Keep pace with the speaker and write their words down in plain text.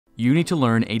You need to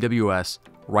learn AWS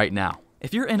right now.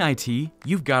 If you're in IT,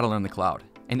 you've got to learn the cloud.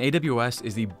 And AWS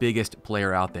is the biggest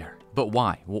player out there. But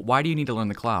why? Well, why do you need to learn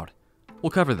the cloud?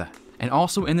 We'll cover that. And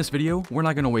also in this video, we're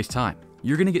not going to waste time.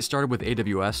 You're going to get started with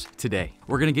AWS today.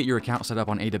 We're going to get your account set up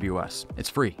on AWS. It's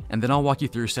free. And then I'll walk you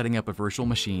through setting up a virtual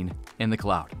machine in the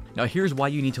cloud. Now here's why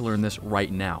you need to learn this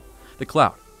right now. The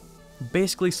cloud.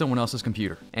 Basically someone else's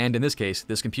computer. And in this case,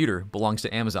 this computer belongs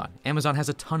to Amazon. Amazon has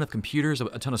a ton of computers,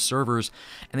 a ton of servers,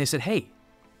 and they said, hey,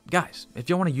 guys, if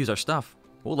you want to use our stuff,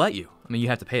 we'll let you. I mean, you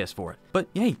have to pay us for it. But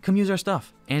hey, come use our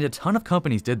stuff. And a ton of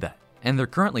companies did that. And they're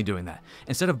currently doing that.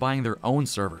 Instead of buying their own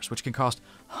servers, which can cost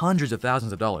hundreds of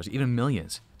thousands of dollars, even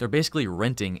millions, they're basically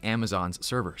renting Amazon's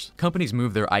servers. Companies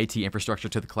move their IT infrastructure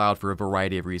to the cloud for a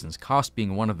variety of reasons, cost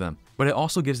being one of them, but it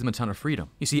also gives them a ton of freedom.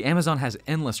 You see, Amazon has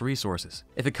endless resources.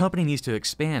 If a company needs to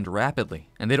expand rapidly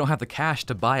and they don't have the cash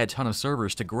to buy a ton of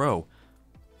servers to grow,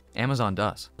 Amazon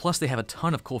does. Plus, they have a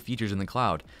ton of cool features in the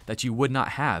cloud that you would not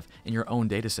have in your own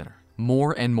data center.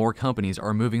 More and more companies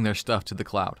are moving their stuff to the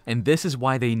cloud. And this is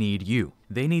why they need you.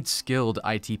 They need skilled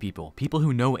IT people, people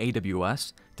who know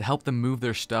AWS, to help them move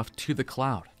their stuff to the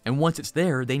cloud. And once it's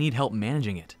there, they need help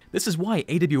managing it. This is why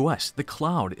AWS, the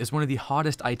cloud, is one of the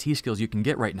hottest IT skills you can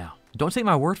get right now. Don't take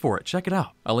my word for it, check it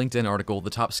out. A LinkedIn article,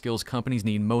 the top skills companies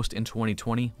need most in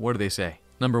 2020, what do they say?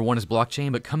 Number 1 is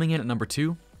blockchain, but coming in at number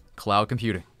 2, cloud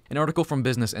computing. An article from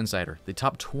Business Insider, the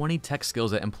top 20 tech skills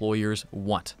that employers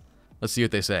want. Let's see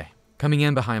what they say. Coming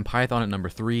in behind Python at number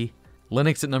 3,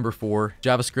 Linux at number 4,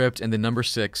 JavaScript, and then number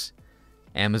 6,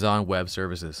 Amazon Web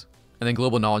Services. And then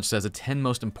Global Knowledge says the 10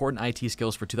 most important IT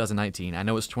skills for 2019. I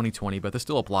know it's 2020, but this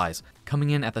still applies.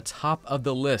 Coming in at the top of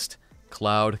the list,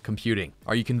 cloud computing.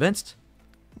 Are you convinced?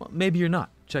 Well, maybe you're not.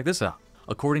 Check this out.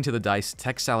 According to the DICE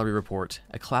Tech Salary Report,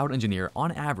 a cloud engineer,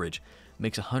 on average,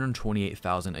 makes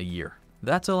 $128,000 a year.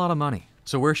 That's a lot of money.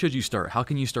 So where should you start? How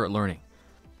can you start learning?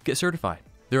 Get certified.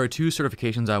 There are 2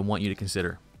 certifications I want you to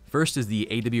consider. First is the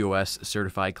AWS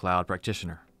Certified Cloud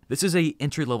Practitioner. This is a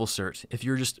entry-level cert if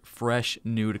you're just fresh,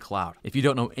 new to cloud. If you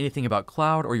don't know anything about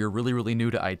cloud or you're really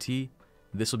new to IT,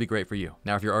 this will be great for you.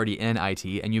 Now, if you're already in IT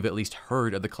and you've at least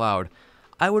heard of the cloud,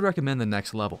 I would recommend the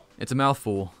next level. It's a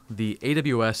mouthful, the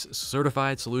AWS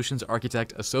Certified Solutions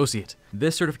Architect Associate.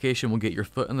 This certification will get your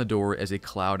foot in the door as a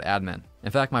cloud admin. In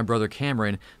fact, my brother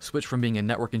Cameron switched from being a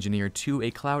network engineer to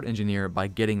a cloud engineer by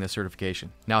getting this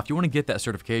certification. Now, if you want to get that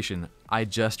certification, I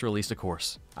just released a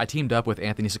course. I teamed up with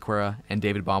Anthony Sequeira and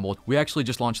David Bombal. We actually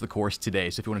just launched the course today,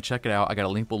 so if you want to check it out, I got a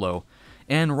link below.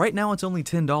 And right now it's only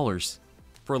 $10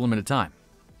 for a limited time.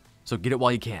 So get it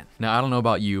while you can. Now, I don't know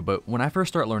about you, but when I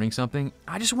first start learning something,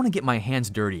 I just want to get my hands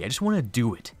dirty. I just want to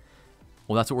do it.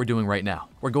 Well, that's what we're doing right now.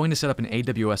 We're going to set up an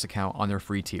AWS account on their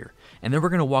free tier, and then we're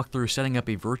going to walk through setting up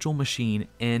a virtual machine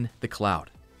in the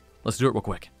cloud. Let's do it real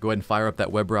quick. Go ahead and fire up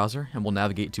that web browser, and we'll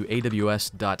navigate to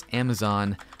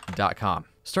aws.amazon.com.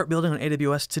 Start building on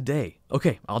AWS today.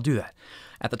 Okay, I'll do that.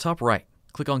 At the top right,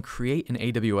 click on Create an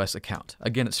AWS account.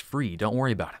 Again, it's free, don't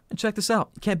worry about it. And check this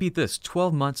out, you can't beat this,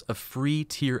 12 months of free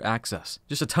tier access.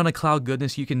 Just a ton of cloud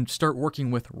goodness you can start working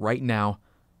with right now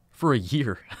for a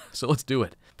year. So let's do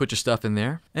it. Put your stuff in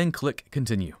there and click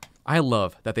Continue. I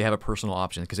love that they have a personal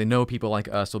option because they know people like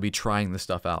us will be trying this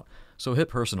stuff out. So hit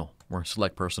Personal or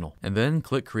select Personal and then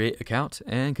click Create Account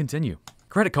and Continue.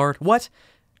 Credit card, what?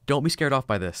 Don't be scared off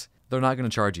by this. They're not going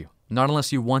to charge you, not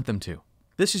unless you want them to.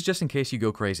 This is just in case you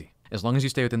go crazy. As long as you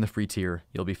stay within the free tier,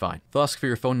 you'll be fine. They'll ask for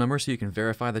your phone number so you can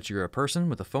verify that you're a person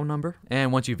with a phone number.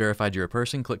 And once you've verified you're a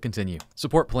person, click Continue.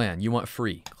 Support plan, you want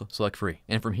free, select free.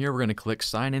 And from here, we're gonna click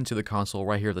Sign into the console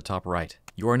right here at the top right.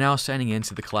 You are now signing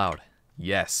into the cloud.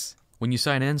 Yes. When you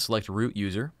sign in, select root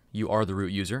user. You are the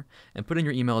root user. And put in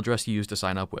your email address you used to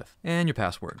sign up with. And your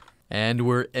password. And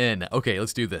we're in. Okay,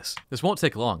 let's do this. This won't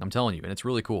take long, I'm telling you, and it's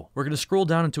really cool. We're gonna scroll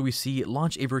down until we see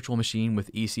Launch a Virtual Machine with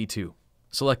EC2.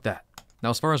 Select that. Now,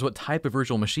 as far as what type of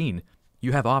virtual machine,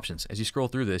 you have options. As you scroll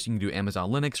through this, you can do Amazon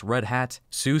Linux, Red Hat,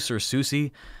 SUSE or SUSE,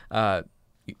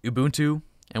 Ubuntu,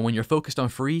 and when you're focused on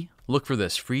free, look for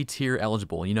this, free tier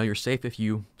eligible. You know you're safe if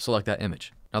you select that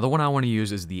image. Now, the one I want to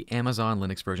use is the Amazon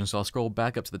Linux version, so I'll scroll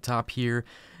back up to the top here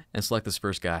and select this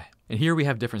first guy. And here we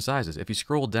have different sizes. If you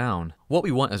scroll down, what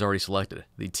we want is already selected.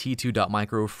 The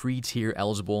T2.micro free tier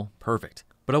eligible, perfect.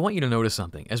 But I want you to notice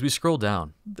something. As we scroll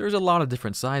down, there's a lot of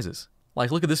different sizes. Like,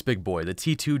 look at this big boy, the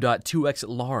T2.2x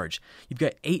large. You've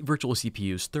got 8 virtual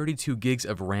CPUs, 32 gigs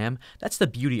of RAM. That's the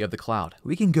beauty of the cloud.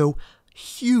 We can go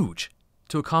huge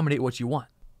to accommodate what you want,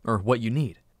 or what you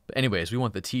need. But anyways, we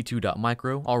want the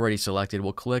T2.micro already selected.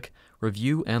 We'll click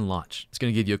Review and Launch. It's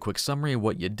going to give you a quick summary of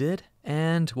what you did,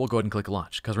 and we'll go ahead and click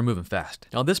Launch because we're moving fast.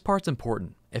 Now this part's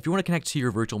important. If you want to connect to your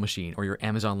virtual machine or your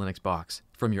Amazon Linux box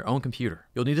from your own computer,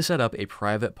 you'll need to set up a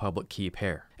private public key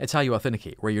pair. It's how you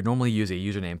authenticate. Where you normally use a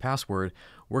username and password,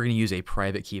 we're going to use a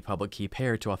private key public key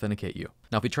pair to authenticate you.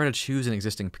 Now if we try to choose an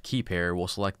existing key pair, we'll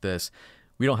select this.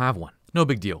 We don't have one. No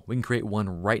big deal. We can create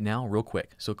one right now real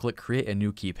quick. So click Create a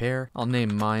New Key Pair. I'll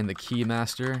name mine the Key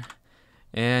Master,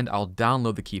 and I'll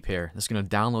download the key pair. It's going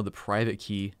to download the private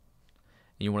key,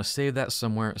 and you want to save that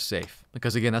somewhere safe.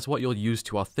 Because again, that's what you'll use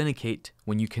to authenticate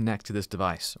when you connect to this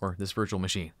device or this virtual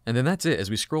machine. And then that's it. As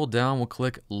we scroll down, we'll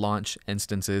click Launch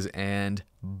Instances, and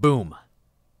boom.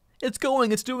 It's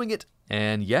going, it's doing it.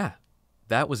 And yeah,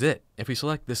 that was it. If we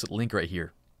select this link right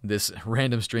here, this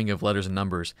random string of letters and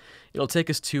numbers, it'll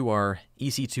take us to our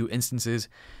EC2 instances,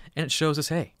 and it shows us,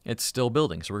 hey, it's still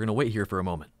building. So we're going to wait here for a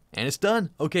moment. And it's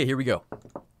done. Okay, here we go.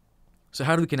 So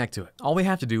how do we connect to it? All we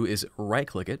have to do is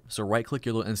right-click it. So right-click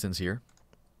your little instance here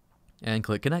and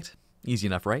click Connect. Easy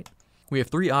enough, right? We have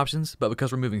 3 options, but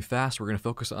because we're moving fast, we're going to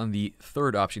focus on the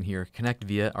third option here, Connect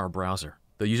via our browser.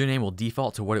 The username will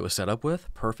default to what it was set up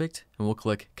with. Perfect. And we'll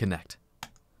click Connect.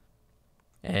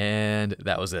 And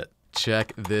that was it.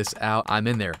 Check this out. I'm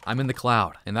in there. I'm in the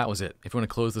cloud. And that was it. If you want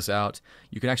to close this out,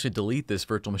 you can actually delete this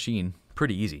virtual machine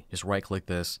pretty easy. Just right-click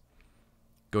this,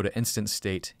 go to Instant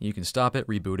State. You can stop it,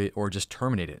 reboot it, or just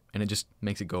terminate it. And it just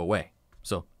makes it go away.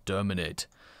 So, terminate.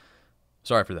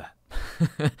 Sorry for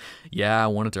that. Yeah, I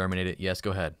want to terminate it. Yes,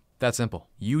 go ahead. That's simple.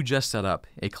 You just set up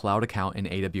a cloud account in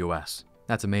AWS.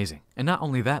 That's amazing. And not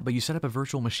only that, but you set up a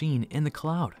virtual machine in the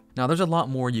cloud. Now there's a lot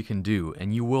more you can do,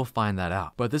 and you will find that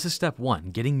out. But this is step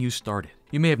 1, getting you started.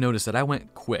 You may have noticed that I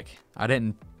went quick. I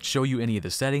didn't show you any of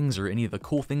the settings or any of the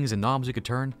cool things and knobs you could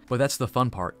turn, but that's the fun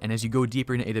part. And as you go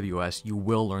deeper into AWS, you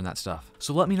will learn that stuff.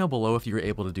 So let me know below if you were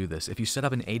able to do this, if you set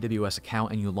up an AWS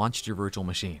account and you launched your virtual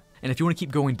machine. And if you want to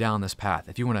keep going down this path,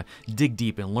 if you want to dig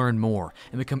deep and learn more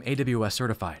and become AWS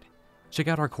certified, check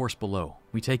out our course below.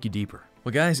 We take you deeper.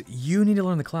 Well guys, you need to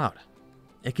learn the cloud.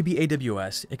 It could be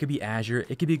AWS, it could be Azure,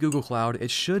 it could be Google Cloud,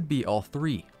 it should be all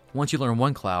 3. Once you learn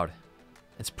one cloud,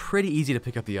 it's pretty easy to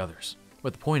pick up the others.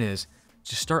 But the point is,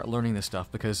 just start learning this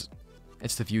stuff because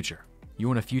it's the future. You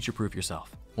want to future-proof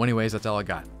yourself. Well anyways, that's all I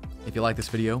got. If you like this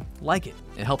video, like it.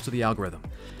 It helps with the algorithm.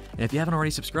 And if you haven't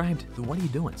already subscribed, then what are you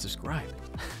doing? Subscribe.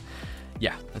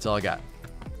 Yeah, that's all I got.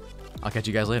 I'll catch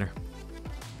you guys later.